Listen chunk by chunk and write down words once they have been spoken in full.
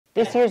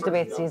This year's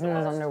debate season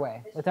is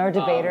underway, with our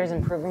debaters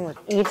improving with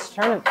each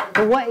tournament.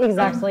 But what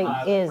exactly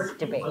is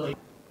debate?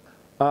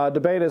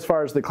 Debate, as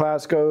far as the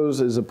class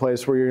goes, is a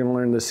place where you're going to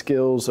learn the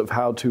skills of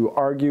how to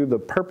argue. The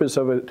purpose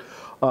of it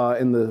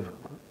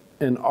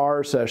in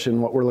our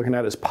session, what we're looking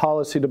at is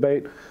policy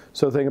debate.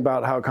 So think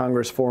about how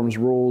Congress forms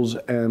rules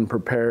and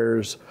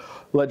prepares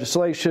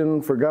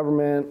legislation for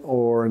government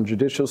or in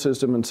judicial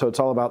system, and so it's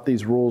all about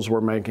these rules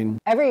we're making.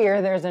 Every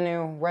year there's a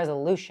new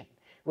resolution,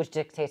 which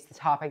dictates the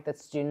topic that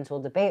students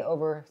will debate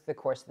over the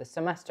course of the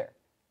semester.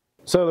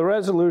 So the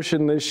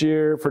resolution this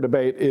year for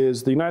debate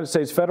is the United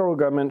States federal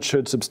government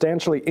should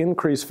substantially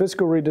increase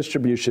fiscal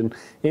redistribution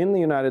in the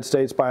United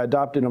States by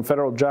adopting a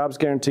federal jobs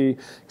guarantee,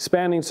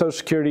 expanding Social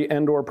Security,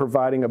 and/or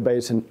providing a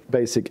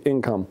basic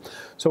income.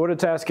 So what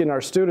it's asking our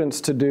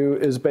students to do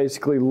is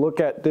basically look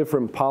at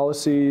different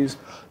policies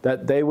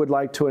that they would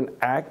like to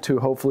enact to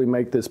hopefully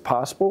make this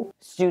possible.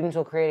 Students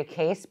will create a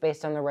case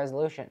based on the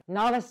resolution.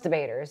 Novice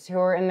debaters who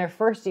are in their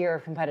first year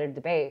of competitive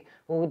debate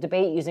will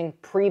debate using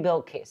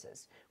pre-built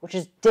cases, which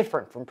is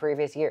different from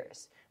previous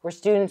years, where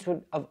students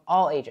of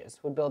all ages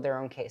would build their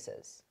own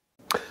cases.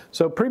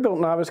 So pre-built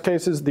novice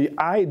cases, the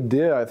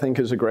idea I think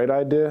is a great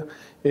idea.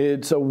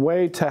 It's a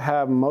way to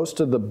have most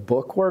of the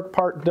bookwork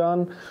part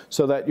done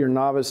so that your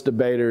novice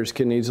debaters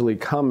can easily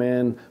come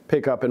in,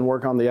 pick up, and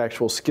work on the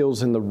actual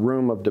skills in the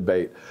room of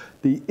debate.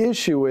 The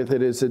issue with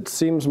it is it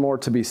seems more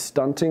to be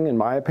stunting, in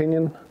my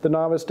opinion, the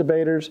novice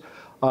debaters.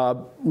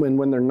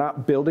 When they're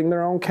not building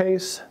their own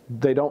case,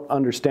 they don't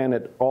understand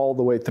it all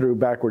the way through,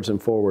 backwards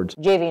and forwards.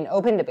 JV and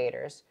open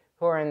debaters,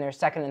 who are in their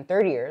second and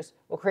third years,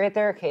 will create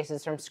their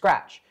cases from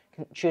scratch,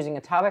 choosing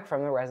a topic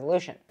from the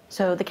resolution.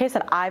 So the case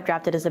that I've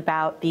drafted is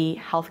about the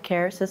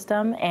healthcare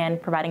system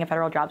and providing a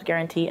federal jobs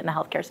guarantee in the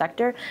healthcare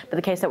sector. But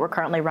the case that we're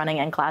currently running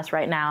in class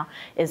right now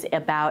is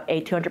about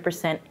a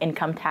 200%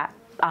 income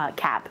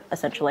cap,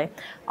 essentially,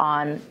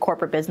 on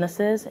corporate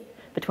businesses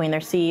between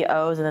their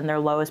CEOs and then their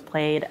lowest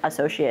paid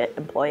associate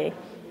employee.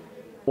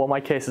 Well,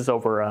 my case is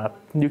over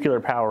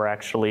nuclear power,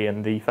 actually,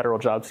 and the federal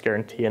jobs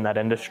guarantee in that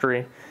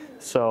industry.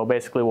 So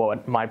basically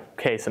what my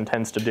case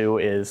intends to do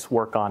is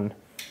work on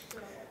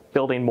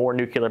building more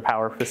nuclear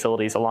power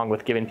facilities along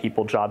with giving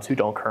people jobs who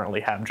don't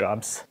currently have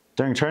jobs.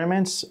 During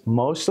tournaments,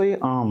 mostly,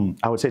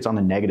 I would say it's on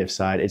the negative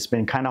side. It's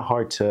been kind of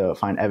hard to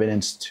find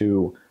evidence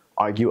to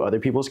argue other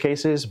people's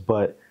cases,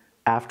 but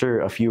after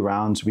a few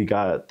rounds, we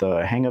got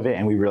the hang of it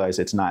and we realized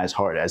it's not as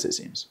hard as it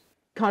seems.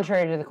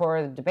 Contrary to the core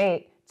of the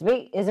debate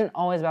isn't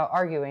always about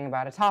arguing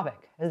about a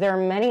topic, as there are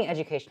many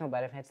educational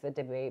benefits that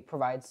debate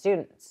provides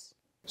students.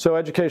 So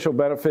educational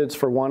benefits,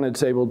 for one,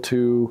 it's able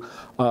to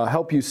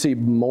help you see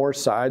more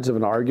sides of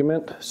an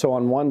argument. So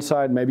on one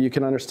side, maybe you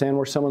can understand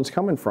where someone's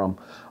coming from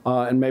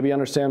and maybe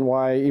understand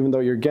why, even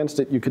though you're against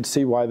it, you could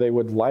see why they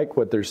would like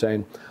what they're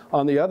saying.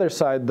 On the other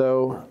side,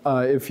 though,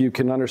 if you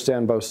can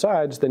understand both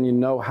sides, then you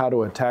know how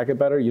to attack it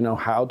better, you know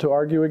how to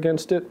argue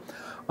against it,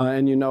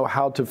 and you know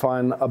how to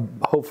find,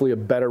 hopefully, a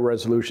better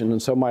resolution.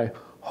 And so my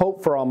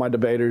hope for all my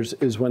debaters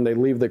is when they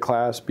leave the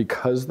class,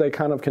 because they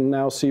kind of can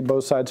now see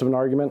both sides of an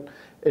argument,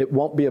 it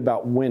won't be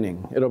about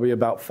winning. It'll be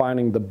about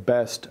finding the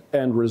best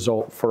end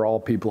result for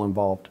all people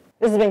involved.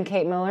 This has been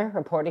Kate Miller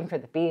reporting for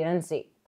the BNC.